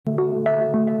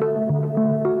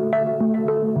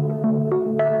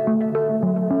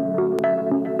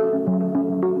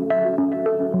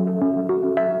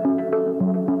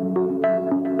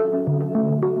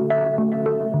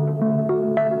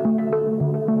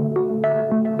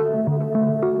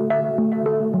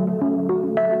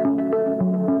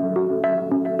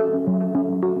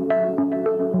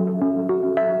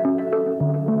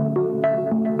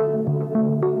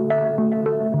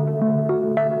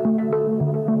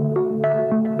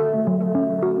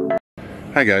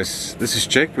Hi guys, this is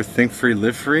Jake with Think Free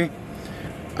Live Free.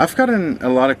 I've gotten a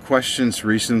lot of questions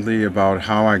recently about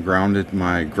how I grounded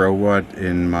my Growatt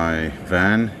in my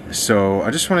van. So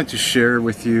I just wanted to share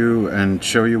with you and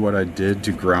show you what I did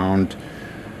to ground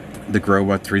the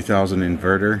Growatt 3000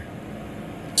 inverter.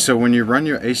 So when you run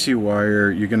your AC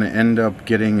wire, you're going to end up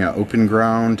getting an open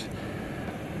ground.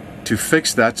 To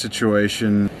fix that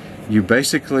situation, you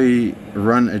basically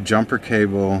run a jumper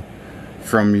cable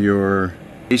from your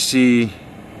AC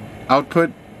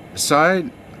output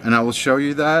side, and I will show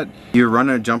you that. You run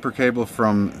a jumper cable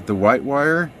from the white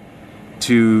wire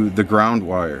to the ground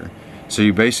wire. So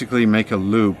you basically make a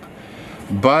loop,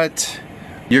 but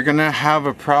you're gonna have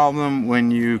a problem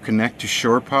when you connect to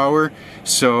shore power.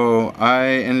 So I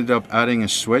ended up adding a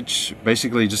switch,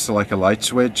 basically just like a light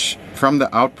switch. From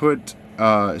the output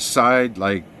side,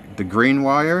 like the green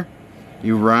wire,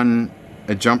 you run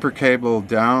a jumper cable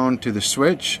down to the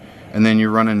switch, and then you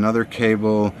run another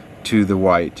cable to the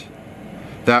white.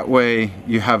 That way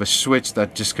you have a switch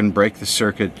that just can break the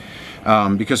circuit,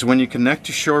 because when you connect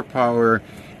to shore power,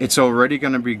 it's already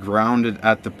going to be grounded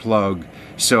at the plug,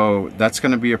 so that's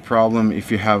going to be a problem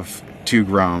if you have two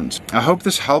grounds. I hope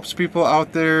this helps people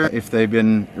out there if they've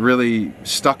been really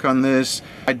stuck on this.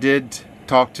 I did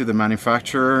talk to the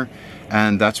manufacturer,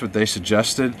 and that's what they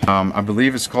suggested. I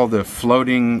believe it's called the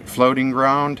floating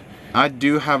ground. I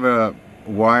do have a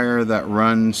wire that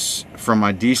runs from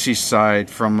my DC side,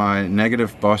 from my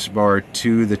negative bus bar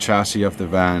to the chassis of the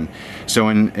van. So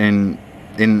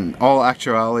in all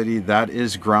actuality, that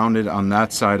is grounded on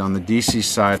that side, on the DC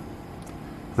side.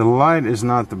 The light is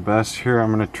not the best here.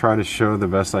 I'm going to try to show the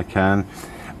best I can.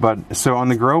 But so on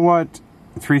the Growatt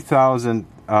 3000,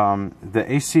 the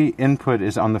AC input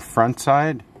is on the front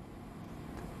side,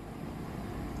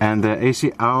 and the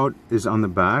AC out is on the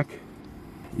back.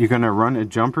 You're going to run a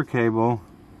jumper cable.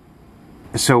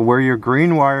 So where your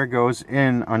green wire goes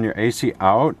in on your AC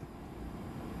out,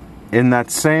 in that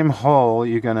same hole,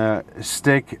 you're going to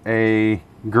stick a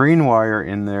green wire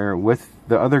in there with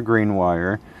the other green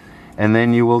wire, and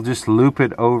then you will just loop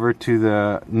it over to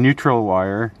the neutral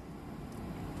wire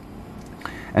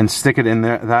and stick it in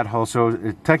there, that hole.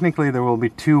 So technically there will be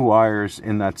two wires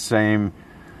in that same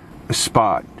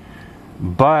spot.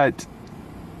 But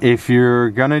if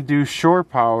you're gonna do shore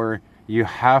power, you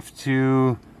have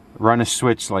to run a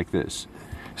switch like this.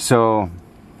 So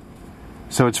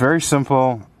it's very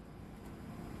simple.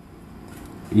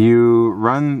 You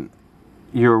run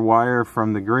your wire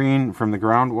from the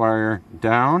ground wire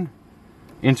down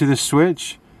into the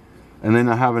switch, and then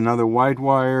I have another white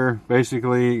wire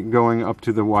basically going up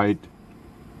to the white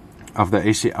of the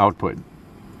AC output,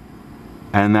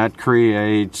 and that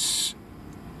creates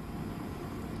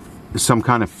some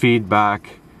kind of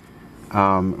feedback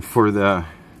for the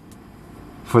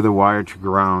wire to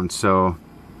ground. So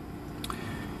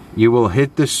you will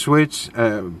hit the switch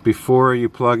before you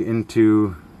plug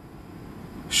into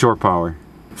shore power.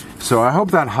 So I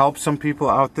hope that helps some people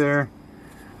out there.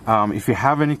 If you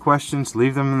have any questions,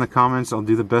 leave them in the comments. I'll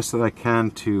do the best that I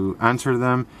can to answer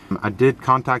them. I did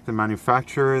contact the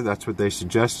manufacturer. That's what they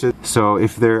suggested. So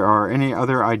if there are any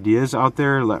other ideas out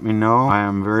there, let me know. I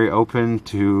am very open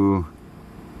to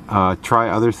try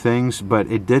other things,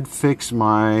 but it did fix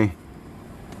my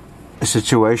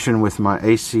situation with my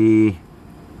AC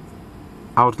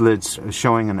outlets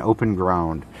showing an open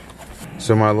ground.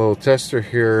 So my little tester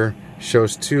here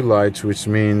shows two lights, which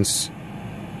means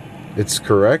it's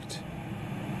correct.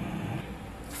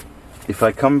 If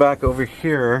I come back over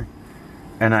here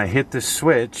and I hit the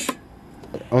switch,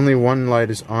 only one light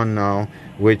is on now,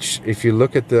 which if you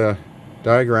look at the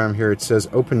diagram here, it says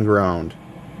open ground.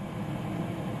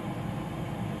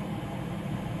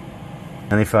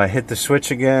 And if I hit the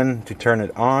switch again to turn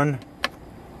it on,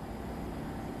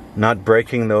 not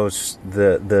breaking the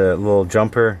little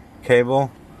jumper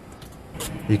cable,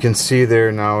 you can see there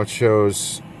now it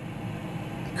shows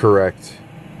correct.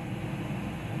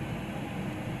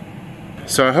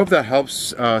 So I hope that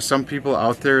helps some people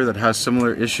out there that has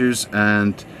similar issues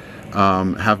and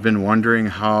have been wondering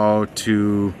how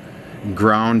to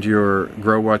ground your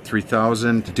Growatt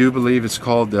 3000. I do believe it's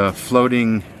called a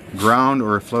floating ground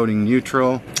or a floating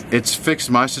neutral. It's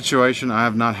fixed my situation. I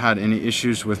have not had any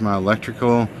issues with my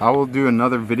electrical. I will do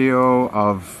another video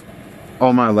of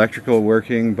all my electrical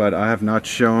working, but I have not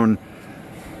shown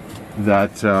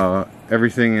that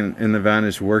everything in the van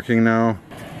is working now.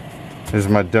 Here's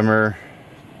my dimmer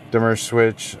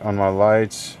switch on my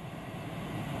lights.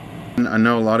 I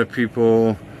know a lot of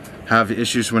people have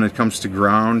issues when it comes to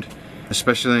ground,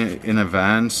 especially in a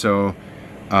van, so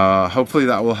Hopefully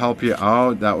that will help you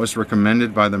out. That was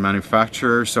recommended by the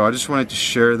manufacturer, so I just wanted to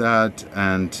share that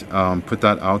and put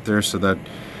that out there so that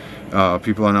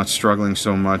people are not struggling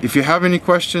so much. If you have any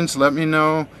questions, let me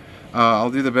know.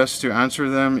 I'll do the best to answer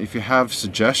them. If you have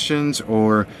suggestions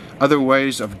or other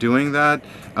ways of doing that,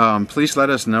 please let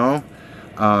us know,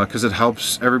 because it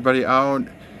helps everybody out.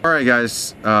 Alright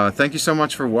guys, thank you so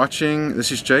much for watching.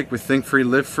 This is Jake with Think Free,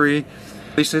 Live Free.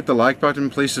 Please hit the like button,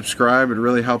 please subscribe. It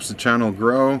really helps the channel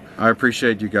grow. I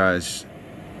appreciate you guys.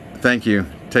 Thank you.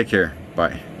 Take care.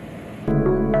 Bye.